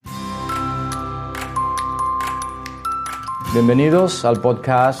Bienvenidos al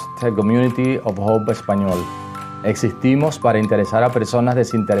podcast The Community of Hope Español. Existimos para interesar a personas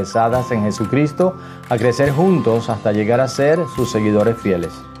desinteresadas en Jesucristo a crecer juntos hasta llegar a ser sus seguidores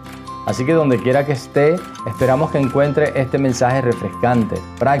fieles. Así que donde quiera que esté, esperamos que encuentre este mensaje refrescante,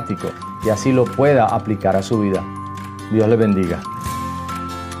 práctico y así lo pueda aplicar a su vida. Dios le bendiga.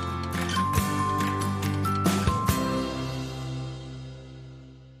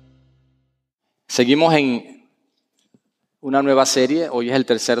 Seguimos en una nueva serie. Hoy es el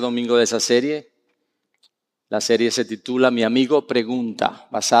tercer domingo de esa serie. La serie se titula Mi amigo pregunta,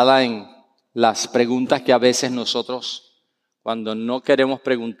 basada en las preguntas que a veces nosotros, cuando no queremos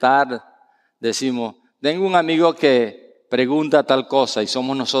preguntar, decimos, tengo un amigo que pregunta tal cosa y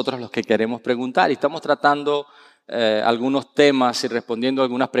somos nosotros los que queremos preguntar. Y estamos tratando algunos temas y respondiendo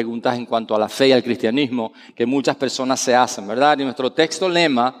algunas preguntas en cuanto a la fe y al cristianismo que muchas personas se hacen, ¿verdad? Y nuestro texto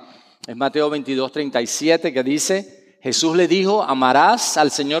lema es Mateo 22:37, que dice, Jesús le dijo, amarás al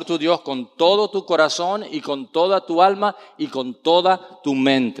Señor tu Dios con todo tu corazón y con toda tu alma y con toda tu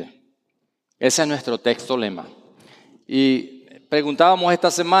mente. Ese es nuestro texto lema. Y preguntábamos esta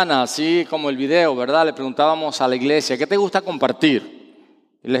semana, así como el video, ¿verdad? Le preguntábamos a la iglesia, ¿qué te gusta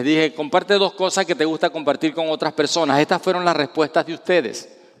compartir? Y les dije, comparte 2 cosas que te gusta compartir con otras personas. Estas fueron las respuestas de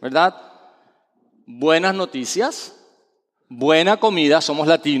ustedes, ¿verdad? Buenas noticias, buena comida, somos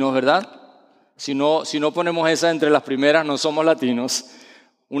latinos, ¿verdad? Si no ponemos esa entre las primeras, no somos latinos.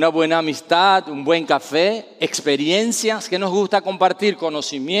 Una buena amistad, un buen café, experiencias que nos gusta compartir,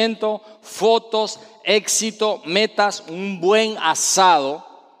 conocimiento, fotos, éxito, metas, un buen asado,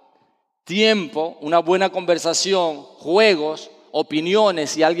 tiempo, una buena conversación, juegos,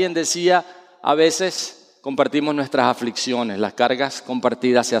 opiniones. Y alguien decía, a veces compartimos nuestras aflicciones, las cargas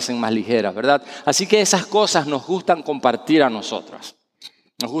compartidas se hacen más ligeras, ¿verdad? Así que esas cosas nos gustan compartir a nosotras.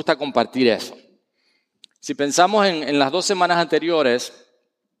 Nos gusta compartir eso. Si pensamos en las 2 semanas anteriores,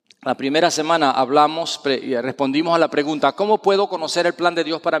 la primera semana hablamos y respondimos a la pregunta, ¿cómo puedo conocer el plan de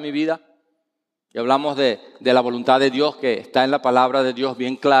Dios para mi vida? Y hablamos de la voluntad de Dios que está en la palabra de Dios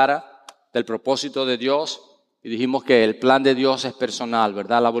bien clara, del propósito de Dios. Y dijimos que el plan de Dios es personal,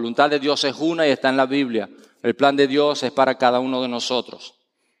 ¿verdad? La voluntad de Dios es una y está en la Biblia. El plan de Dios es para cada uno de nosotros.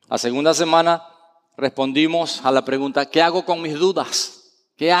 La segunda semana respondimos a la pregunta, ¿qué hago con mis dudas?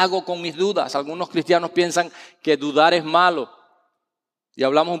 ¿Qué hago con mis dudas? Algunos cristianos piensan que dudar es malo. Y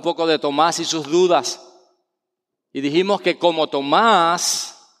hablamos un poco de Tomás y sus dudas. Y dijimos que como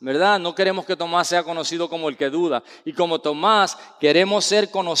Tomás, ¿verdad? No queremos que Tomás sea conocido como el que duda. Y como Tomás, queremos ser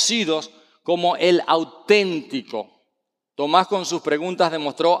conocidos como el auténtico. Tomás con sus preguntas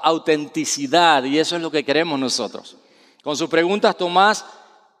demostró autenticidad y eso es lo que queremos nosotros. Con sus preguntas Tomás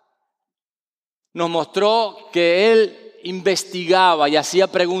nos mostró que él investigaba y hacía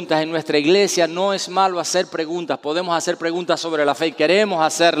preguntas. En nuestra iglesia no es malo hacer preguntas, podemos hacer preguntas sobre la fe y queremos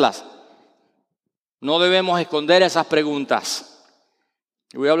hacerlas. No debemos esconder esas preguntas.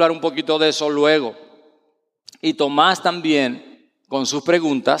 Y voy a hablar un poquito de eso luego. Y Tomás también, con sus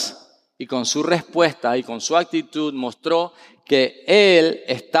preguntas y con su respuesta y con su actitud, mostró que él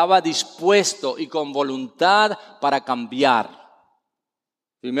estaba dispuesto y con voluntad para cambiar.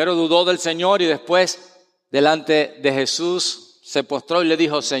 Primero dudó del Señor y después delante de Jesús se postró y le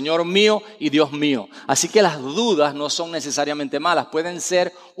dijo, Señor mío y Dios mío. Así que las dudas no son necesariamente malas, pueden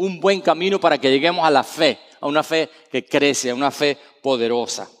ser un buen camino para que lleguemos a la fe, a una fe que crece, a una fe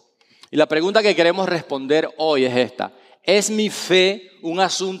poderosa. Y la pregunta que queremos responder hoy es esta, ¿es mi fe un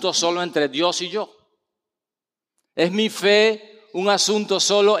asunto solo entre Dios y yo? ¿Es mi fe un asunto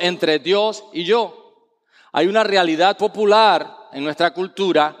solo entre Dios y yo? Hay una realidad popular en nuestra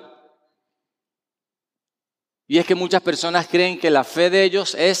cultura y es que muchas personas creen que la fe de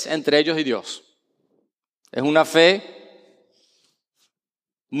ellos es entre ellos y Dios. Es una fe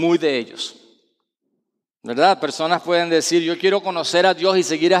muy de ellos, ¿verdad? Personas pueden decir, yo quiero conocer a Dios y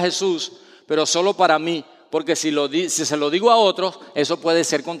seguir a Jesús, pero solo para mí, porque si se lo digo a otros, eso puede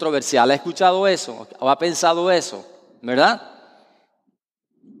ser controversial. ¿Ha escuchado eso? ¿O ha pensado eso? ¿Verdad?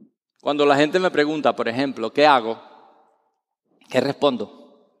 Cuando la gente me pregunta, por ejemplo, ¿qué hago? ¿Qué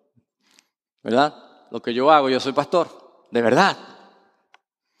respondo? ¿Verdad? Lo que yo hago, yo soy pastor, de verdad.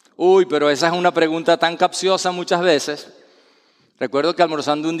 Uy, pero esa es una pregunta tan capciosa muchas veces. Recuerdo que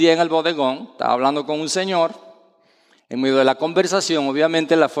almorzando un día en el bodegón, estaba hablando con un señor. En medio de la conversación,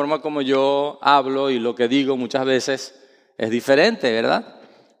 obviamente la forma como yo hablo y lo que digo muchas veces es diferente, ¿verdad?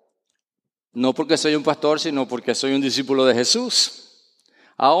 No porque soy un pastor, sino porque soy un discípulo de Jesús.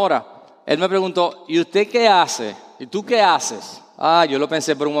 Ahora, él me preguntó, ¿y usted qué hace? ¿Y tú qué haces? Yo lo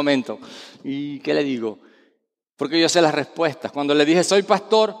pensé por un momento. ¿Y qué le digo? Porque yo sé las respuestas. Cuando le dije, soy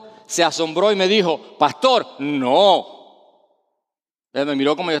pastor, se asombró y me dijo, pastor, no. Él me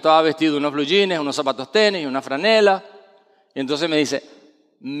miró como yo estaba vestido, unos blue jeans, unos zapatos tenis y una franela. Y entonces me dice,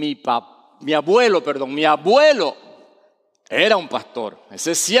 mi abuelo era un pastor.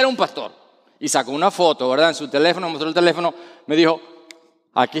 Ese sí era un pastor. Y sacó una foto, ¿verdad? En su teléfono, mostró el teléfono, me dijo,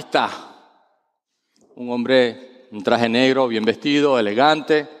 aquí está. Un hombre, un traje negro, bien vestido,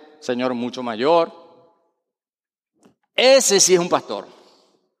 elegante, señor mucho mayor. Ese sí es un pastor.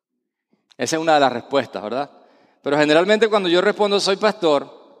 Esa es una de las respuestas, ¿verdad? Pero generalmente cuando yo respondo soy pastor,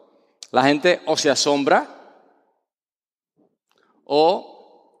 la gente o se asombra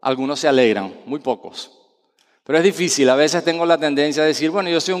o algunos se alegran, muy pocos. Pero es difícil, a veces tengo la tendencia a decir, bueno,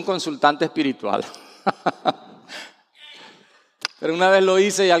 yo soy un consultante espiritual. Pero una vez lo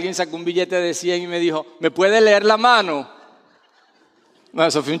hice y alguien sacó un billete de 100 y me dijo, ¿me puede leer la mano? No,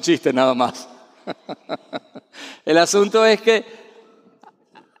 eso fue un chiste nada más. El asunto es que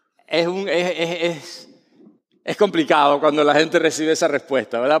es complicado cuando la gente recibe esa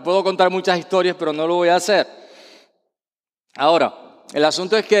respuesta, ¿verdad? Puedo contar muchas historias, pero no lo voy a hacer. Ahora, el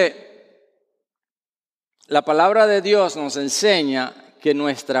asunto es que la palabra de Dios nos enseña que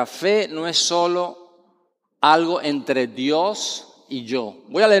nuestra fe no es solo algo entre Dios y yo.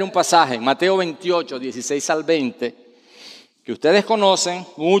 Voy a leer un pasaje, Mateo 28, 16 al 20, que ustedes conocen,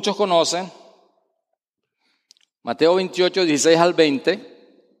 muchos conocen. Mateo 28, 16 al 20,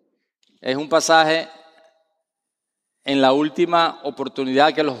 es un pasaje en la última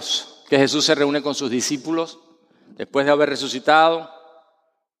oportunidad que Jesús se reúne con sus discípulos, después de haber resucitado.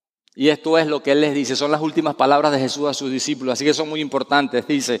 Y esto es lo que Él les dice, son las últimas palabras de Jesús a sus discípulos, así que son muy importantes.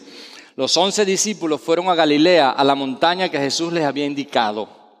 Dice, los 11 discípulos fueron a Galilea, a la montaña que Jesús les había indicado.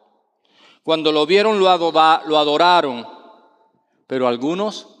 Cuando lo vieron, lo adoraron, pero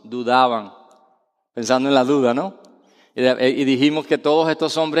algunos dudaban, pensando en la duda, ¿no? Y dijimos que todos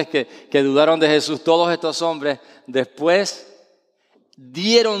estos hombres que dudaron de Jesús, todos estos hombres después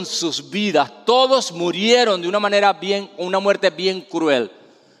dieron sus vidas, todos murieron de una muerte bien cruel.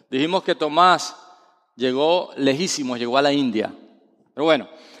 Dijimos que Tomás llegó lejísimos, llegó a la India.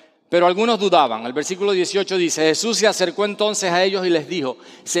 Pero algunos dudaban. El versículo 18 dice, Jesús se acercó entonces a ellos y les dijo,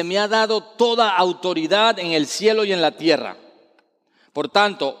 se me ha dado toda autoridad en el cielo y en la tierra. Por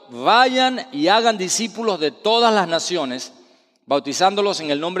tanto, vayan y hagan discípulos de todas las naciones, bautizándolos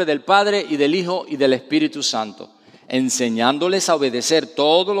en el nombre del Padre y del Hijo y del Espíritu Santo, enseñándoles a obedecer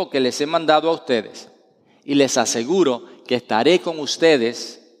todo lo que les he mandado a ustedes. Y les aseguro que estaré con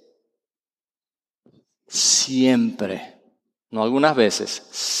ustedes siempre, no algunas veces,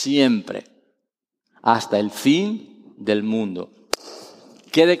 siempre, hasta el fin del mundo.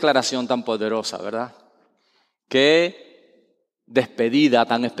 Qué declaración tan poderosa, ¿verdad? Qué despedida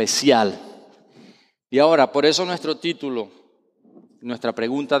tan especial. Y ahora, por eso nuestro título, nuestra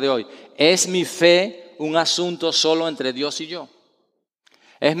pregunta de hoy, ¿es mi fe un asunto solo entre Dios y yo?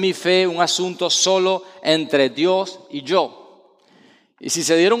 ¿Es mi fe un asunto solo entre Dios y yo? Y si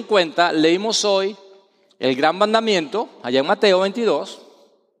se dieron cuenta, leímos hoy el gran mandamiento, allá en Mateo 22,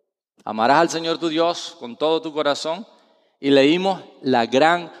 amarás al Señor tu Dios con todo tu corazón, y leímos la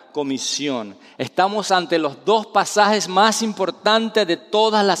gran comisión. Estamos ante los dos pasajes más importantes de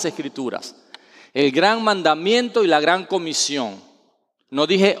todas las Escrituras, el gran mandamiento y la gran comisión. No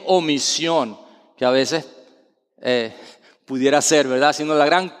dije omisión, que a veces pudiera ser, ¿verdad? Sino la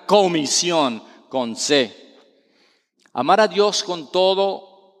gran comisión con C. Amar a Dios con todo,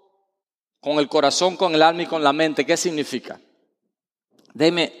 con el corazón, con el alma y con la mente. ¿Qué significa?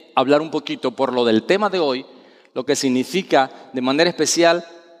 Déjeme hablar un poquito por lo del tema de hoy, lo que significa de manera especial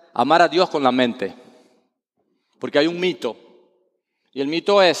amar a Dios con la mente. Porque hay un mito, y el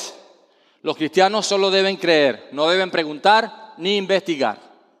mito es, los cristianos solo deben creer, no deben preguntar ni investigar.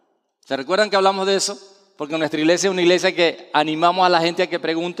 ¿Se recuerdan que hablamos de eso? Porque nuestra iglesia es una iglesia que animamos a la gente a que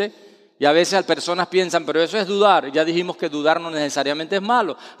pregunte. Y a veces las personas piensan, pero eso es dudar. Ya dijimos que dudar no necesariamente es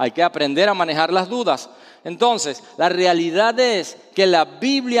malo. Hay que aprender a manejar las dudas. Entonces, la realidad es que la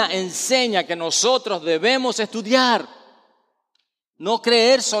Biblia enseña que nosotros debemos estudiar, no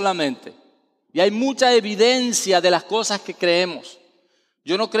creer solamente. Y hay mucha evidencia de las cosas que creemos.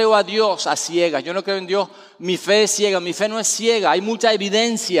 Yo no creo a Dios a ciegas. Yo no creo en Dios. Mi fe es ciega. Mi fe no es ciega. Hay mucha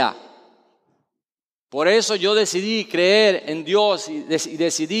evidencia. Por eso yo decidí creer en Dios y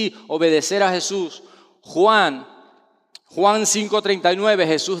decidí obedecer a Jesús. Juan 5:39,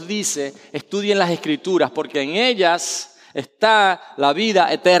 Jesús dice, estudien las Escrituras porque en ellas está la vida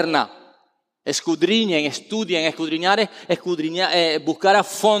eterna. Escudriñen, estudien, escudriñar es buscar a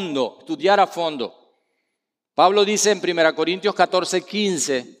fondo, estudiar a fondo. Pablo dice en 1 Corintios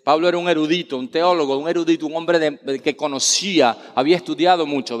 14:15, Pablo era un erudito, un teólogo, un hombre que conocía, había estudiado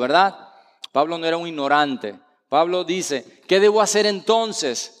mucho, ¿verdad? Pablo no era un ignorante. Pablo dice, ¿qué debo hacer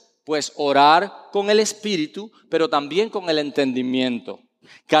entonces? Pues orar con el Espíritu, pero también con el entendimiento.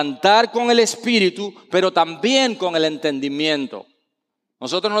 Cantar con el Espíritu, pero también con el entendimiento.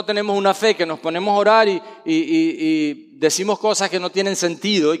 Nosotros no tenemos una fe que nos ponemos a orar y decimos cosas que no tienen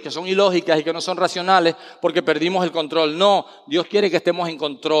sentido y que son ilógicas y que no son racionales porque perdimos el control. No, Dios quiere que estemos en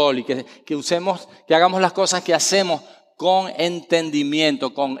control y que hagamos las cosas que hacemos con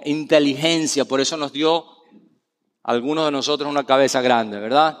entendimiento, con inteligencia. Por eso nos dio a algunos de nosotros una cabeza grande,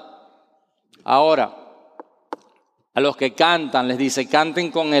 ¿verdad? Ahora, a los que cantan les dice, canten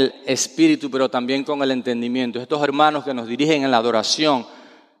con el Espíritu, pero también con el entendimiento. Estos hermanos que nos dirigen en la adoración,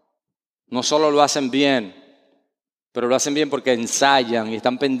 no solo lo hacen bien, pero lo hacen bien porque ensayan y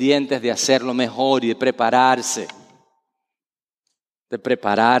están pendientes de hacerlo mejor y de prepararse.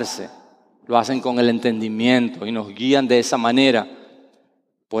 Lo hacen con el entendimiento y nos guían de esa manera,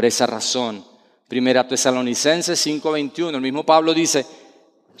 por esa razón. Primera Tesalonicenses 5:21, el mismo Pablo dice,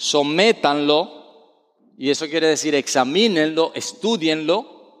 sométanlo. Y eso quiere decir examínenlo,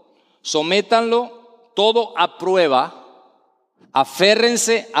 estúdienlo, sométanlo todo a prueba,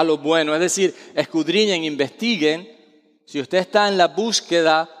 aférrense a lo bueno, es decir, escudriñen, investiguen. Si usted está en la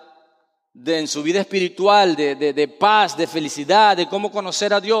búsqueda en su vida espiritual de paz, de felicidad, de cómo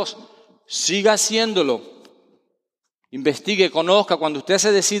conocer a Dios, siga haciéndolo. Investigue, conozca. Cuando usted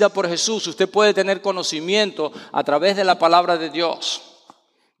se decida por Jesús, usted puede tener conocimiento a través de la palabra de Dios.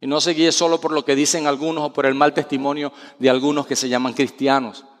 Y no se guíe solo por lo que dicen algunos o por el mal testimonio de algunos que se llaman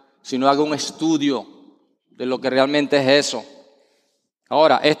cristianos, sino haga un estudio de lo que realmente es eso.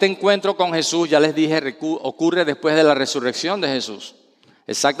 Ahora, este encuentro con Jesús, ya les dije, ocurre después de la resurrección de Jesús,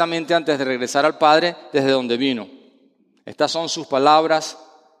 exactamente antes de regresar al Padre desde donde vino. Estas son sus palabras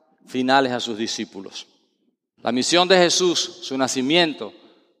finales a sus discípulos. La misión de Jesús, su nacimiento,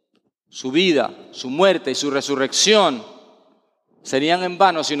 su vida, su muerte y su resurrección serían en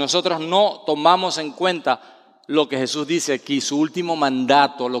vano si nosotros no tomamos en cuenta lo que Jesús dice aquí, su último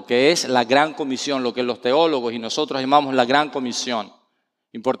mandato, lo que es la gran comisión, lo que los teólogos y nosotros llamamos la gran comisión.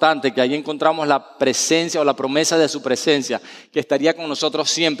 Importante que ahí encontramos la presencia o la promesa de su presencia, que estaría con nosotros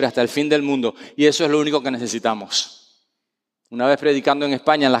siempre hasta el fin del mundo, y eso es lo único que necesitamos. Una vez predicando en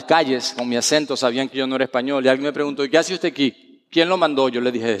España, en las calles, con mi acento, sabían que yo no era español, y alguien me preguntó, ¿qué hace usted aquí? ¿Quién lo mandó? Yo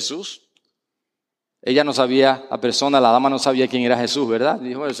le dije, Jesús. Ella no sabía, la dama no sabía quién era Jesús, ¿verdad?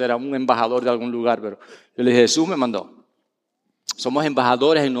 Dijo, ese era un embajador de algún lugar, pero yo le dije, Jesús me mandó. Somos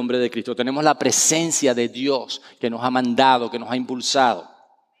embajadores en nombre de Cristo. Tenemos la presencia de Dios que nos ha mandado, que nos ha impulsado.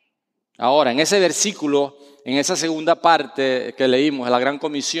 Ahora, en ese versículo, en esa segunda parte que leímos, la gran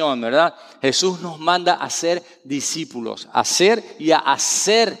comisión, ¿verdad? Jesús nos manda a ser discípulos, a ser y a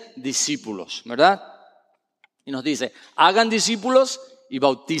hacer discípulos, ¿verdad? Y nos dice, hagan discípulos y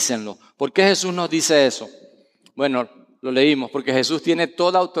bautícenlo. ¿Por qué Jesús nos dice eso? Bueno, lo leímos, porque Jesús tiene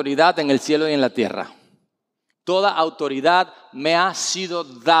toda autoridad en el cielo y en la tierra. Toda autoridad me ha sido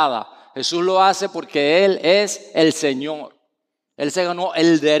dada. Jesús lo hace porque Él es el Señor. Él se ganó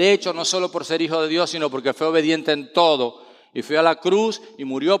el derecho no solo por ser hijo de Dios, sino porque fue obediente en todo. Y fue a la cruz y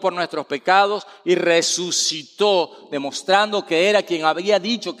murió por nuestros pecados y resucitó, demostrando que era quien había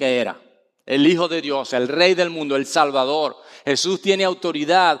dicho que era. El Hijo de Dios, el Rey del mundo, el Salvador. Jesús tiene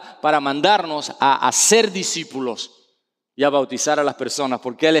autoridad para mandarnos a hacer discípulos y a bautizar a las personas,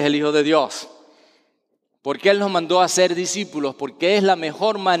 porque Él es el Hijo de Dios. Porque Él nos mandó a ser discípulos, porque es la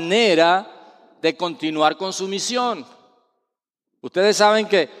mejor manera de continuar con su misión. Ustedes saben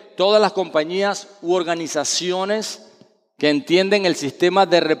que todas las compañías u organizaciones que entienden el sistema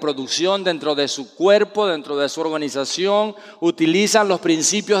de reproducción dentro de su cuerpo, dentro de su organización, utilizan los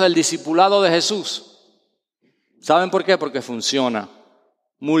principios del discipulado de Jesús. ¿Saben por qué? Porque funciona.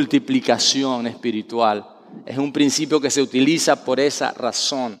 Multiplicación espiritual. Es un principio que se utiliza por esa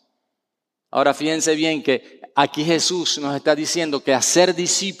razón. Ahora fíjense bien que aquí Jesús nos está diciendo que hacer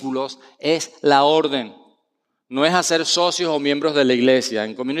discípulos es la orden. No es hacer socios o miembros de la iglesia.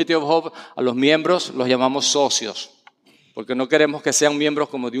 En Community of Hope a los miembros los llamamos socios. Porque no queremos que sean miembros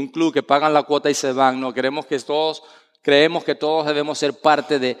como de un club que pagan la cuota y se van. No, creemos que todos debemos ser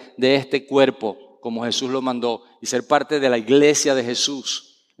parte de este cuerpo, como Jesús lo mandó, y ser parte de la iglesia de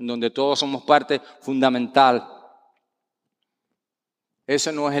Jesús, en donde todos somos parte fundamental.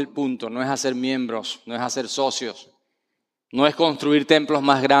 Ese no es el punto, no es hacer miembros, no es hacer socios, no es construir templos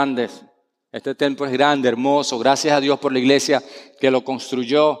más grandes. Este templo es grande, hermoso, gracias a Dios por la iglesia que lo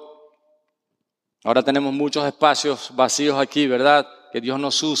construyó. Ahora tenemos muchos espacios vacíos aquí, ¿verdad? Que Dios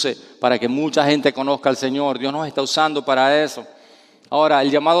nos use para que mucha gente conozca al Señor. Dios nos está usando para eso. Ahora,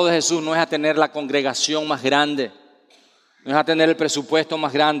 el llamado de Jesús no es a tener la congregación más grande. no es a tener el presupuesto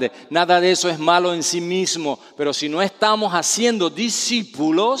más grande. Nada de eso es malo en sí mismo, pero si no estamos haciendo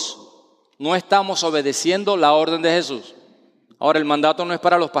discípulos, no estamos obedeciendo la orden de Jesús. Ahora, el mandato no es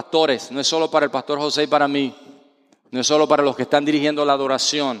para los pastores, no es solo para el pastor José y para mí, no es solo para los que están dirigiendo la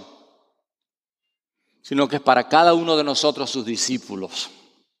adoración, sino que es para cada uno de nosotros sus discípulos,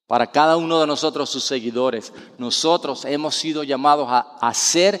 para cada uno de nosotros sus seguidores. Nosotros hemos sido llamados a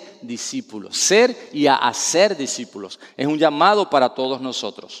ser discípulos, ser y a hacer discípulos. Es un llamado para todos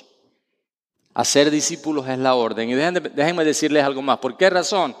nosotros. Hacer discípulos es la orden. Y déjenme decirles algo más. ¿Por qué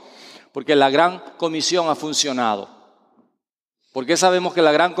razón? Porque la gran comisión ha funcionado. ¿Por qué sabemos que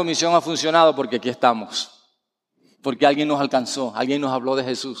la gran comisión ha funcionado? Porque aquí estamos. Porque alguien nos alcanzó, alguien nos habló de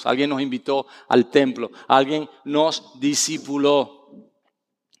Jesús, alguien nos invitó al templo, alguien nos discipuló.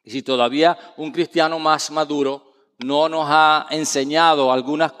 Y si todavía un cristiano más maduro no nos ha enseñado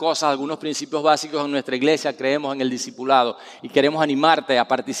algunas cosas, algunos principios básicos en nuestra iglesia, creemos en el discipulado y queremos animarte a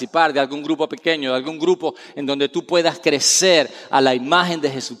participar de algún grupo pequeño, de algún grupo en donde tú puedas crecer a la imagen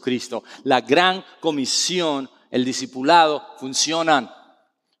de Jesucristo. La gran comisión, el discipulado funcionan.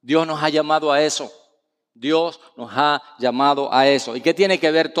 Dios nos ha llamado a eso. Dios nos ha llamado a eso. ¿Y qué tiene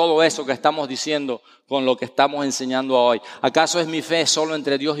que ver todo eso que estamos diciendo con lo que estamos enseñando hoy? ¿Acaso es mi fe solo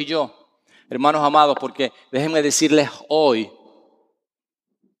entre Dios y yo? Hermanos amados, porque déjenme decirles hoy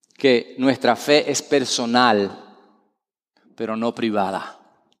que nuestra fe es personal, pero no privada.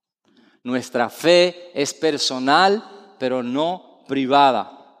 Nuestra fe es personal, pero no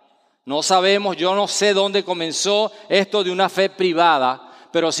privada. No sabemos, yo no sé dónde comenzó esto de una fe privada,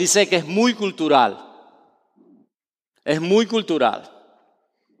 pero sí sé que es muy cultural. Es muy cultural.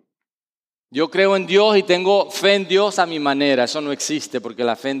 Yo creo en Dios y tengo fe en Dios a mi manera. Eso no existe porque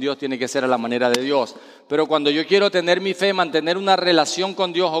la fe en Dios tiene que ser a la manera de Dios. Pero cuando yo quiero tener mi fe, mantener una relación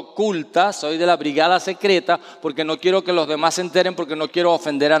con Dios oculta, soy de la brigada secreta porque no quiero que los demás se enteren, porque no quiero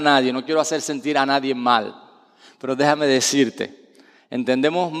ofender a nadie, no quiero hacer sentir a nadie mal. Pero déjame decirte,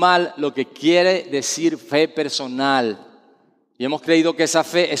 entendemos mal lo que quiere decir fe personal. Y hemos creído que esa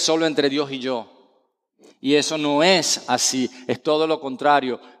fe es solo entre Dios y yo. Y eso no es así, es todo lo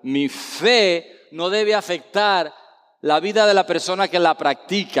contrario. Mi fe no debe afectar la vida de la persona que la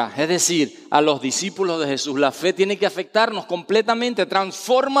practica, es decir, a los discípulos de Jesús. La fe tiene que afectarnos completamente,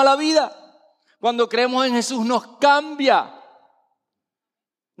 transforma la vida. Cuando creemos en Jesús nos cambia,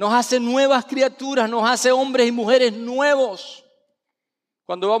 nos hace nuevas criaturas, nos hace hombres y mujeres nuevos.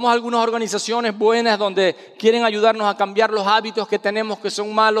 Cuando vamos a algunas organizaciones buenas donde quieren ayudarnos a cambiar los hábitos que tenemos que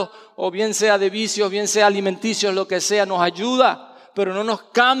son malos, o bien sea de vicios, bien sea alimenticios, lo que sea, nos ayuda, pero no nos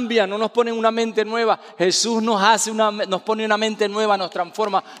cambia, no nos pone una mente nueva. Jesús nos pone una mente nueva, nos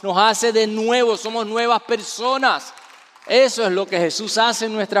transforma, nos hace de nuevo, somos nuevas personas. Eso es lo que Jesús hace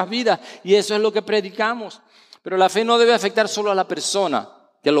en nuestras vidas y eso es lo que predicamos. Pero la fe no debe afectar solo a la persona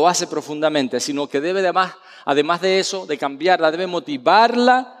que lo hace profundamente, sino que debe además de eso, de cambiarla, debe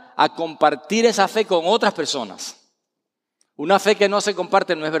motivarla a compartir esa fe con otras personas. Una fe que no se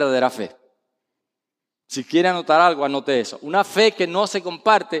comparte no es verdadera fe. Si quiere anotar algo, anote eso. Una fe que no se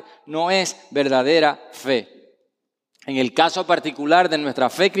comparte no es verdadera fe. En el caso particular de nuestra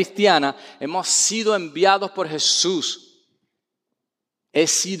fe cristiana, hemos sido enviados por Jesús. He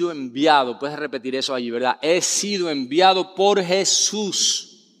sido enviado, puedes repetir eso allí, ¿verdad? He sido enviado por Jesús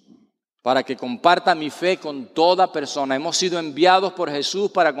para que comparta mi fe con toda persona. Hemos sido enviados por Jesús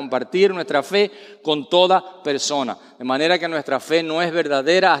para compartir nuestra fe con toda persona. De manera que nuestra fe no es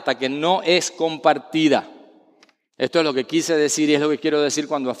verdadera hasta que no es compartida. Esto es lo que quise decir y es lo que quiero decir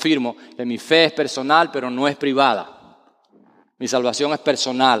cuando afirmo que mi fe es personal, pero no es privada. Mi salvación es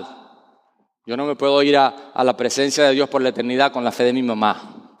personal. Yo no me puedo ir a la presencia de Dios por la eternidad con la fe de mi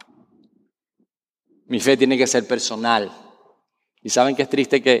mamá. Mi fe tiene que ser personal. Y saben que es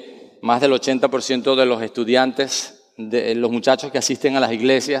triste que más del 80% de los estudiantes, de los muchachos que asisten a las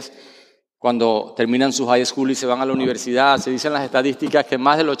iglesias, cuando terminan su high school y se van a la universidad, se dicen las estadísticas que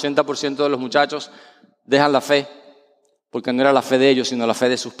más del 80% de los muchachos dejan la fe, porque no era la fe de ellos, sino la fe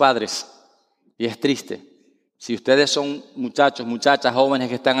de sus padres. Y es triste. Si ustedes son muchachos, muchachas, jóvenes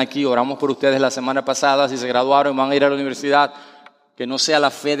que están aquí, oramos por ustedes la semana pasada, si se graduaron y van a ir a la universidad, que no sea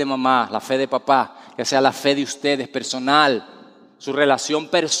la fe de mamá, la fe de papá, que sea la fe de ustedes, personal, su relación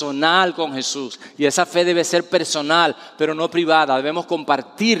personal con Jesús. Y esa fe debe ser personal, pero no privada. Debemos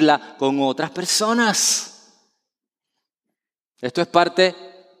compartirla con otras personas. Esto es parte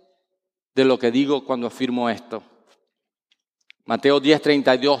de lo que digo cuando afirmo esto. Mateo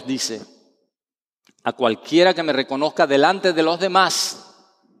 10:32 dice: a cualquiera que me reconozca delante de los demás,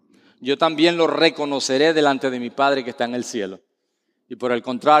 yo también lo reconoceré delante de mi Padre que está en el cielo. Y por el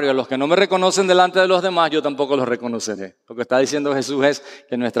contrario, a los que no me reconocen delante de los demás, yo tampoco los reconoceré. Lo que está diciendo Jesús es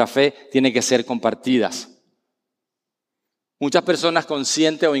que nuestra fe tiene que ser compartida. Muchas personas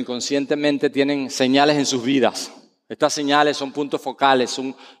consciente o inconscientemente tienen señales en sus vidas. Estas señales son puntos focales,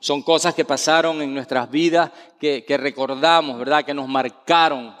 son cosas que pasaron en nuestras vidas que recordamos, ¿verdad? Que nos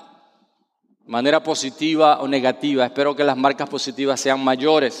marcaron de manera positiva o negativa. Espero que las marcas positivas sean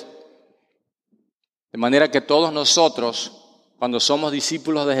mayores. De manera que todos nosotros, cuando somos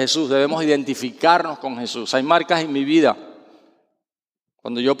discípulos de Jesús, debemos identificarnos con Jesús. Hay marcas en mi vida.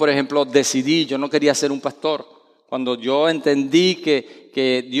 Cuando yo, por ejemplo, decidí, yo no quería ser un pastor. Cuando yo entendí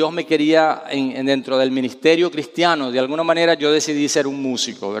que Dios me quería dentro del ministerio cristiano, de alguna manera yo decidí ser un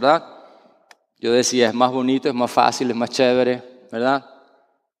músico, ¿verdad? Yo decía, es más bonito, es más fácil, es más chévere, ¿verdad?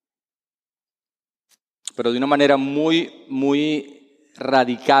 Pero de una manera muy, muy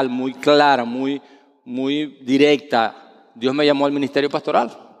radical, muy clara, muy directa, Dios me llamó al ministerio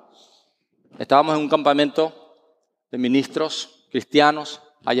pastoral. Estábamos en un campamento de ministros cristianos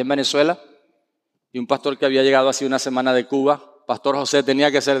allá en Venezuela y un pastor que había llegado hace una semana de Cuba, Pastor José, tenía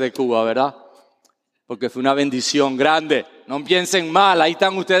que ser de Cuba, ¿verdad? Porque fue una bendición grande. No piensen mal, ahí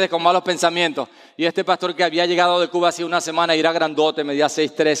están ustedes con malos pensamientos. Y este pastor que había llegado de Cuba hace una semana y era grandote, medía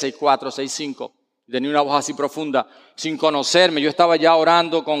 6'3", 6'4", 6'5". Tenía una voz así profunda, sin conocerme. Yo estaba ya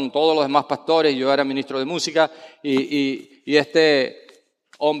orando con todos los demás pastores, yo era ministro de música, y este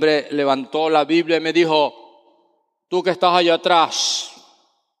hombre levantó la Biblia y me dijo, tú que estás allá atrás,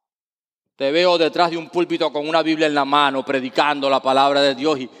 te veo detrás de un púlpito con una Biblia en la mano, predicando la palabra de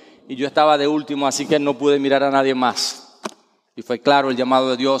Dios, y yo estaba de último, así que no pude mirar a nadie más. Y fue claro el llamado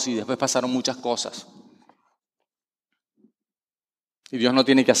de Dios, y después pasaron muchas cosas. Y Dios no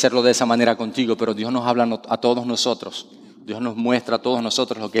tiene que hacerlo de esa manera contigo, pero Dios nos habla a todos nosotros. Dios nos muestra a todos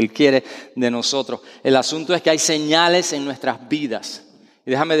nosotros lo que Él quiere de nosotros. El asunto es que hay señales en nuestras vidas.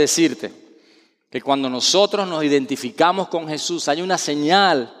 Y déjame decirte que cuando nosotros nos identificamos con Jesús, hay una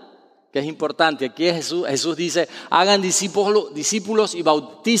señal que es importante. Aquí Jesús dice, hagan discípulos y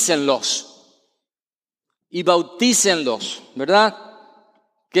bautícenlos. Y bautícenlos, ¿verdad?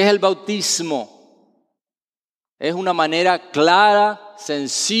 ¿Qué es el bautismo? Es una manera clara,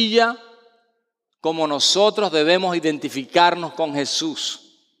 sencilla, como nosotros debemos identificarnos con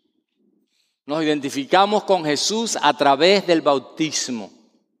Jesús. Nos identificamos con Jesús a través del bautismo.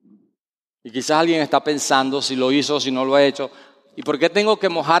 Y quizás alguien está pensando si lo hizo o si no lo ha hecho. ¿Y por qué tengo que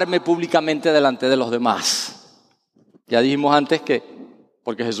mojarme públicamente delante de los demás? Ya dijimos antes que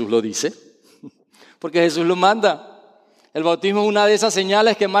porque Jesús lo dice, porque Jesús lo manda. El bautismo es una de esas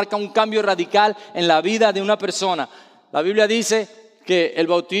señales que marca un cambio radical en la vida de una persona. La Biblia dice que el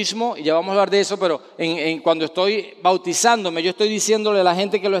bautismo, y ya vamos a hablar de eso, pero cuando estoy bautizándome, yo estoy diciéndole a la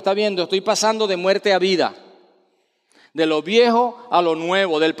gente que lo está viendo, estoy pasando de muerte a vida, de lo viejo a lo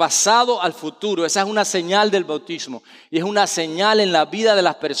nuevo, del pasado al futuro. Esa es una señal del bautismo y es una señal en la vida de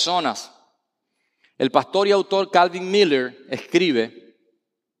las personas. El pastor y autor Calvin Miller escribe,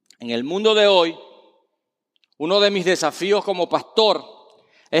 en el mundo de hoy, uno de mis desafíos como pastor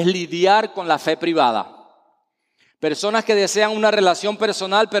es lidiar con la fe privada. Personas que desean una relación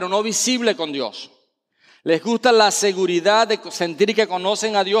personal pero no visible con Dios. Les gusta la seguridad de sentir que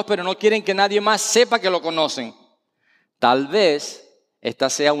conocen a Dios pero no quieren que nadie más sepa que lo conocen. Tal vez esta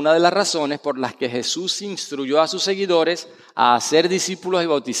sea una de las razones por las que Jesús instruyó a sus seguidores a hacer discípulos y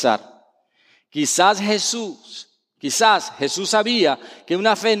bautizar. Quizás Jesús sabía que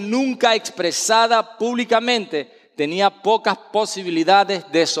una fe nunca expresada públicamente tenía pocas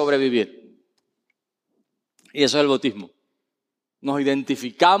posibilidades de sobrevivir. Y eso es el bautismo. Nos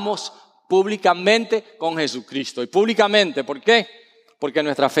identificamos públicamente con Jesucristo. Y públicamente, ¿por qué? Porque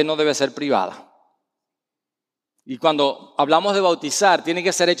nuestra fe no debe ser privada. Y cuando hablamos de bautizar, tiene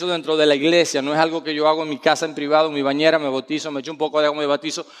que ser hecho dentro de la iglesia. No es algo que yo hago en mi casa en privado, en mi bañera, me bautizo, me echo un poco de agua, me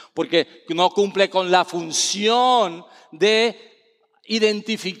bautizo, porque no cumple con la función de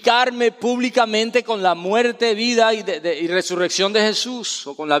identificarme públicamente con la muerte, vida y resurrección de Jesús,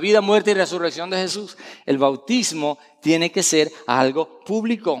 o con la vida, muerte y resurrección de Jesús. El bautismo tiene que ser algo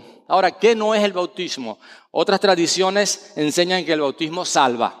público. Ahora, ¿qué no es el bautismo? Otras tradiciones enseñan que el bautismo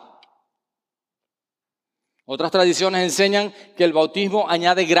salva. Otras tradiciones enseñan que el bautismo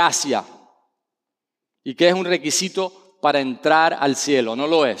añade gracia y que es un requisito para entrar al cielo. No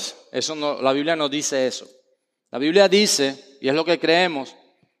lo es. Eso no, la Biblia no dice eso. La Biblia dice, y es lo que creemos,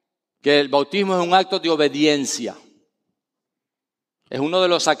 que el bautismo es un acto de obediencia. Es uno de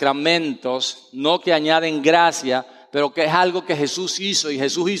los sacramentos, no que añaden gracia, pero que es algo que Jesús hizo. Y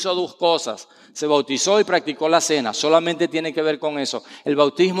Jesús hizo dos cosas. Se bautizó y practicó la cena. Solamente tiene que ver con eso. El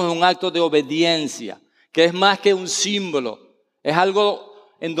bautismo es un acto de obediencia, que es más que un símbolo, Es algo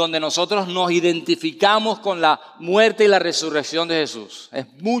en donde nosotros nos identificamos con la muerte y la resurrección de Jesús.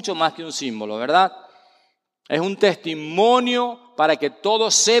 Es mucho más que un símbolo, ¿verdad? Es un testimonio para que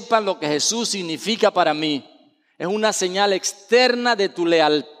todos sepan lo que Jesús significa para mí. Es una señal externa de tu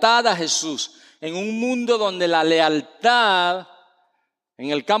lealtad a Jesús. En un mundo donde la lealtad,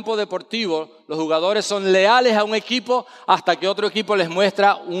 en el campo deportivo, los jugadores son leales a un equipo hasta que otro equipo les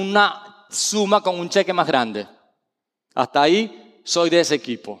muestra una suma con un cheque más grande. Hasta ahí soy de ese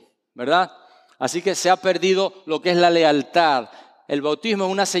equipo, ¿verdad? Así que se ha perdido lo que es la lealtad. El bautismo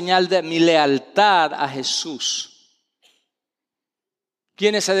es una señal de mi lealtad a Jesús.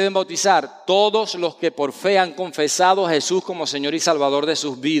 ¿Quiénes se deben bautizar? Todos los que por fe han confesado a Jesús como Señor y Salvador de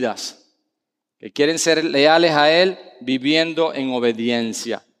sus vidas, que quieren ser leales a Él viviendo en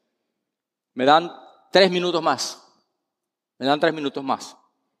obediencia. Me dan 3 minutos más.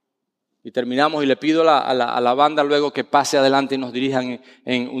 Y terminamos y le pido a la banda luego que pase adelante y nos dirijan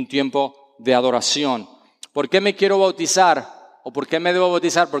en un tiempo de adoración. ¿Por qué me quiero bautizar? ¿O por qué me debo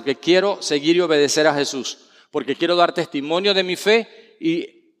bautizar? Porque quiero seguir y obedecer a Jesús. Porque quiero dar testimonio de mi fe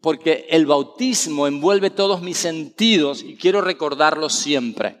y porque el bautismo envuelve todos mis sentidos y quiero recordarlo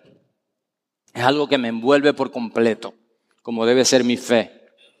siempre. Es algo que me envuelve por completo, como debe ser mi fe.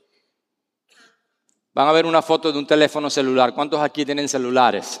 Van a ver una foto de un teléfono celular. ¿Cuántos aquí tienen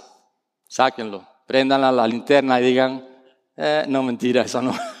celulares? Sáquenlo, prendan la linterna y digan, no, mentira, eso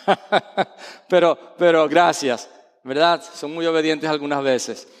no. pero gracias, ¿verdad? Son muy obedientes algunas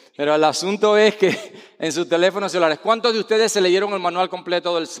veces. Pero el asunto es que en sus teléfonos celulares, ¿cuántos de ustedes se leyeron el manual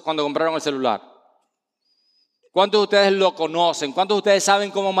completo cuando compraron el celular? ¿Cuántos de ustedes lo conocen? ¿Cuántos de ustedes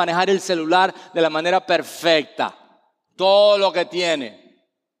saben cómo manejar el celular de la manera perfecta? Todo lo que tiene.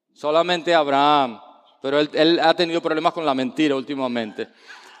 Solamente Abraham. Pero él ha tenido problemas con la mentira últimamente.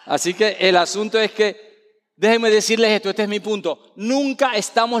 Así que el asunto es que, déjenme decirles esto, este es mi punto. Nunca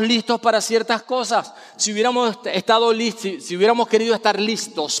estamos listos para ciertas cosas. Si hubiéramos estado listos, si hubiéramos querido estar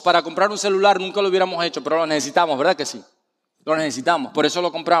listos para comprar un celular, nunca lo hubiéramos hecho, pero lo necesitamos, ¿verdad que sí? Lo necesitamos, por eso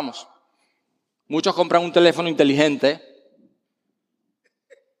lo compramos. Muchos compran un teléfono inteligente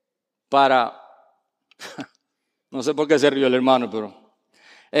para... No sé por qué se rió el hermano, pero...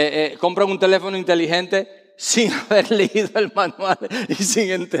 compran un teléfono inteligente sin haber leído el manual y sin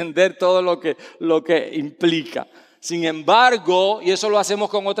entender todo lo que implica. Sin embargo, y eso lo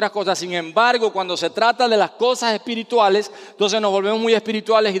hacemos con otras cosas, sin embargo, cuando se trata de las cosas espirituales, entonces nos volvemos muy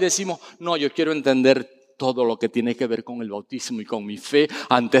espirituales y decimos, no, yo quiero entender todo lo que tiene que ver con el bautismo y con mi fe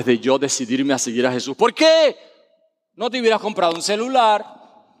antes de yo decidirme a seguir a Jesús. ¿Por qué? No te hubieras comprado un celular.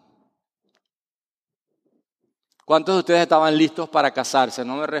 ¿Cuántos de ustedes estaban listos para casarse?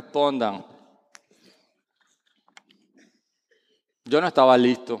 No me respondan. Yo no estaba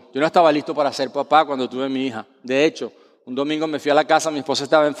listo. Yo no estaba listo para ser papá cuando tuve mi hija. De hecho, un domingo me fui a la casa, mi esposa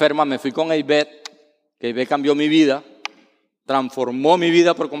estaba enferma, me fui con Ivette, que Ivette cambió mi vida, transformó mi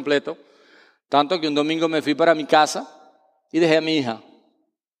vida por completo. Tanto que un domingo me fui para mi casa y dejé a mi hija.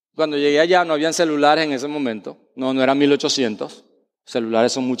 Cuando llegué allá no habían celulares en ese momento. No eran 1800.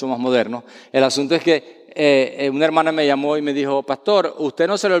 Celulares son mucho más modernos. El asunto es que una hermana me llamó y me dijo, pastor, ¿usted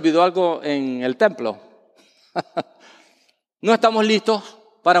no se le olvidó algo en el templo? No estamos listos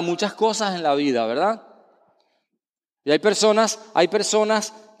para muchas cosas en la vida, ¿verdad? Y hay personas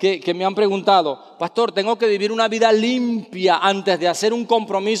que me han preguntado, pastor, ¿tengo que vivir una vida limpia antes de hacer un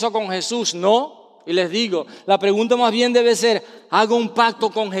compromiso con Jesús? No. Y les digo, la pregunta más bien debe ser, ¿hago un pacto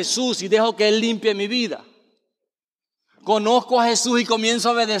con Jesús y dejo que Él limpie mi vida? Conozco a Jesús y comienzo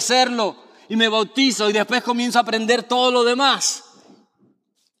a obedecerlo y me bautizo y después comienzo a aprender todo lo demás.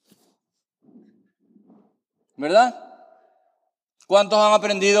 ¿Verdad? ¿Cuántos han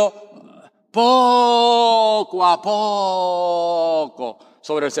aprendido poco a poco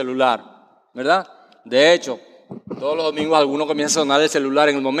sobre el celular? ¿Verdad? De hecho, todos los domingos alguno comienza a sonar el celular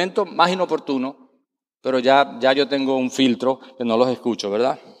en el momento más inoportuno, pero ya yo tengo un filtro que no los escucho,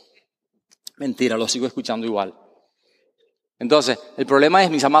 ¿verdad? Mentira, los sigo escuchando igual. Entonces, el problema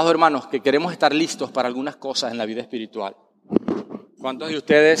es, mis amados hermanos, que queremos estar listos para algunas cosas en la vida espiritual. ¿Cuántos de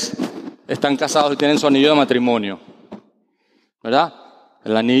ustedes están casados y tienen su anillo de matrimonio? ¿Verdad?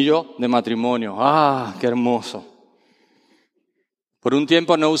 El anillo de matrimonio. ¡Ah, qué hermoso! Por un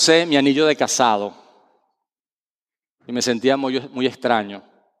tiempo no usé mi anillo de casado y me sentía muy extraño.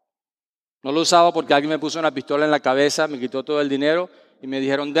 No lo usaba porque alguien me puso una pistola en la cabeza, me quitó todo el dinero y me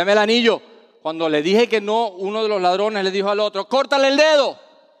dijeron, deme el anillo. Cuando le dije que no, uno de los ladrones le dijo al otro, córtale el dedo.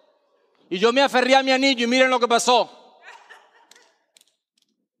 Y yo me aferré a mi anillo y miren lo que pasó.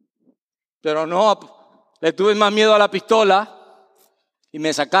 Pero no, le tuve más miedo a la pistola y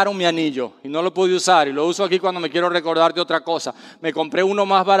me sacaron mi anillo y no lo pude usar y lo uso aquí cuando me quiero recordar de otra cosa. Me compré uno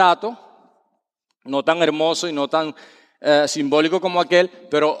más barato, no tan hermoso y no tan simbólico como aquel,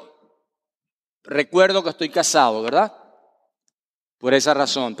 pero recuerdo que estoy casado, ¿verdad? Por esa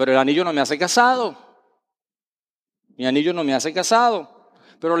razón. Pero el anillo no me hace casado. Mi anillo no me hace casado.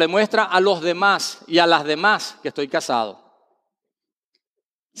 Pero le muestra a los demás y a las demás que estoy casado.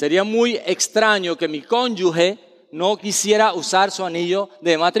 Sería muy extraño que mi cónyuge no quisiera usar su anillo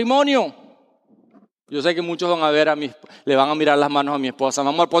de matrimonio. Yo sé que muchos van a ver le van a mirar las manos a mi esposa. Mi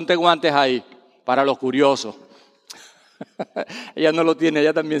amor, ponte guantes ahí para los curiosos. Ella no lo tiene,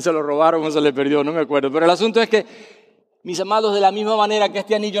 ella también se lo robaron o se le perdió, no me acuerdo. Pero el asunto es que, mis amados, de la misma manera que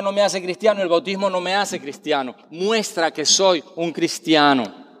este anillo no me hace cristiano, el bautismo no me hace cristiano. Muestra que soy un cristiano.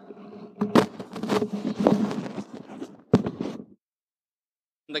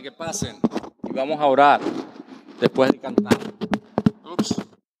 De que pasen y vamos a orar después de cantar. Ups.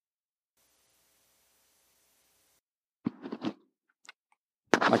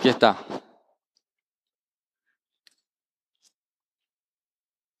 Aquí está.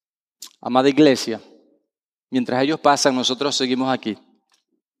 Amada iglesia, mientras ellos pasan, nosotros seguimos aquí.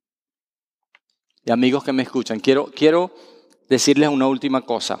 Y amigos que me escuchan, quiero decirles una última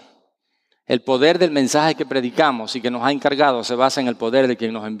cosa. El poder del mensaje que predicamos y que nos ha encargado se basa en el poder de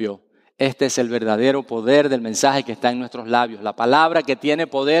quien nos envió. Este es el verdadero poder del mensaje que está en nuestros labios. La palabra que tiene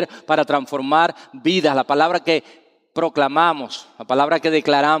poder para transformar vidas, la palabra que proclamamos, la palabra que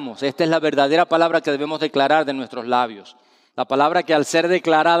declaramos. Esta es la verdadera palabra que debemos declarar de nuestros labios. La palabra que al ser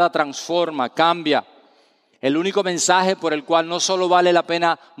declarada transforma, cambia. El único mensaje por el cual no solo vale la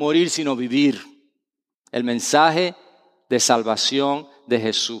pena morir, sino vivir. El mensaje de salvación de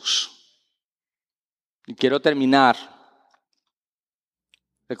Jesús. Y quiero terminar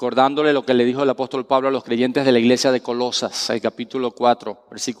recordándole lo que le dijo el apóstol Pablo a los creyentes de la iglesia de Colosas, el capítulo 4,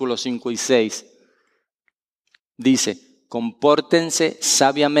 versículos 5 y 6. Dice, compórtense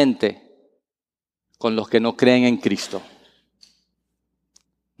sabiamente con los que no creen en Cristo.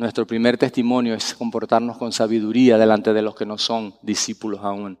 Nuestro primer testimonio es comportarnos con sabiduría delante de los que no son discípulos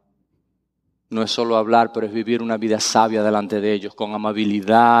aún. No es solo hablar, pero es vivir una vida sabia delante de ellos, con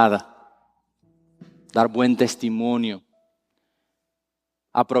amabilidad, dar buen testimonio,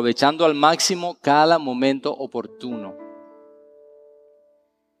 aprovechando al máximo cada momento oportuno.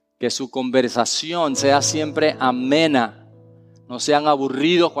 Que su conversación sea siempre amena. No sean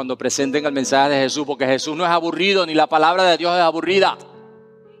aburridos cuando presenten el mensaje de Jesús, porque Jesús no es aburrido, ni la palabra de Dios es aburrida.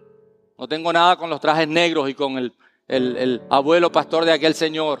 No tengo nada con los trajes negros y con el abuelo pastor de aquel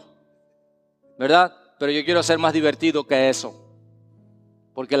señor, ¿verdad? Pero yo quiero ser más divertido que eso.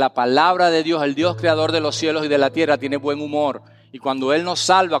 Porque la palabra de Dios, el Dios creador de los cielos y de la tierra, tiene buen humor. Y cuando Él nos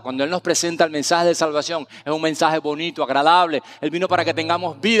salva, cuando Él nos presenta el mensaje de salvación, es un mensaje bonito, agradable. Él vino para que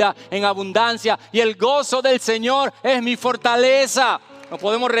tengamos vida en abundancia. Y el gozo del Señor es mi fortaleza. Nos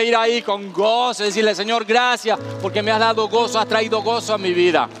podemos reír ahí con gozo y decirle, Señor, gracias porque me has dado gozo, has traído gozo a mi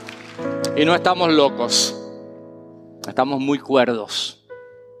vida. Y no estamos locos, estamos muy cuerdos.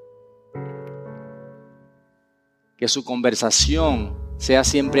 Que su conversación sea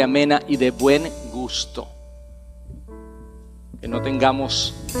siempre amena y de buen gusto. Que no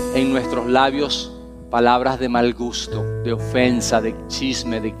tengamos en nuestros labios palabras de mal gusto, de ofensa, de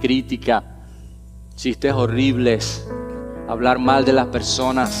chisme, de crítica, chistes horribles, hablar mal de las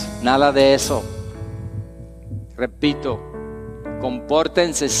personas, nada de eso. Repito,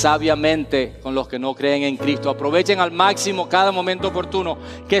 compórtense sabiamente con los que no creen en Cristo. Aprovechen al máximo cada momento oportuno.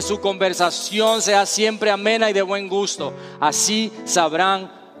 Que su conversación sea siempre amena y de buen gusto. Así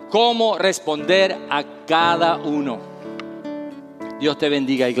sabrán cómo responder a cada uno. Dios te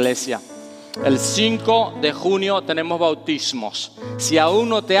bendiga, iglesia. El 5 de junio tenemos bautismos. Si aún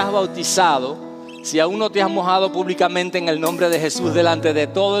no te has bautizado, si aún no te has mojado públicamente en el nombre de Jesús delante de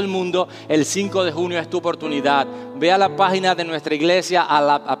todo el mundo, el 5 de junio es tu oportunidad. Ve a la página de nuestra iglesia, a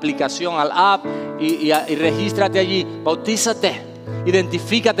la aplicación, al app y regístrate allí. Bautízate,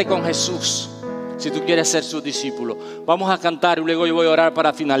 identifícate con Jesús si tú quieres ser su discípulo. Vamos a cantar y luego yo voy a orar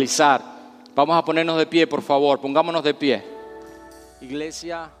para finalizar. Vamos a ponernos de pie, por favor, pongámonos de pie.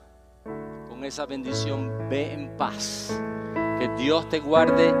 Iglesia, con esa bendición, ve en paz. Que Dios te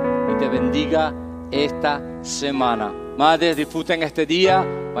guarde y te bendiga esta semana. Madres, disfruten este día,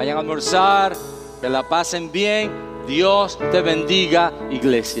 vayan a almorzar, que la pasen bien. Dios te bendiga,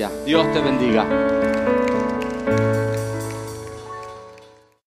 iglesia. Dios te bendiga.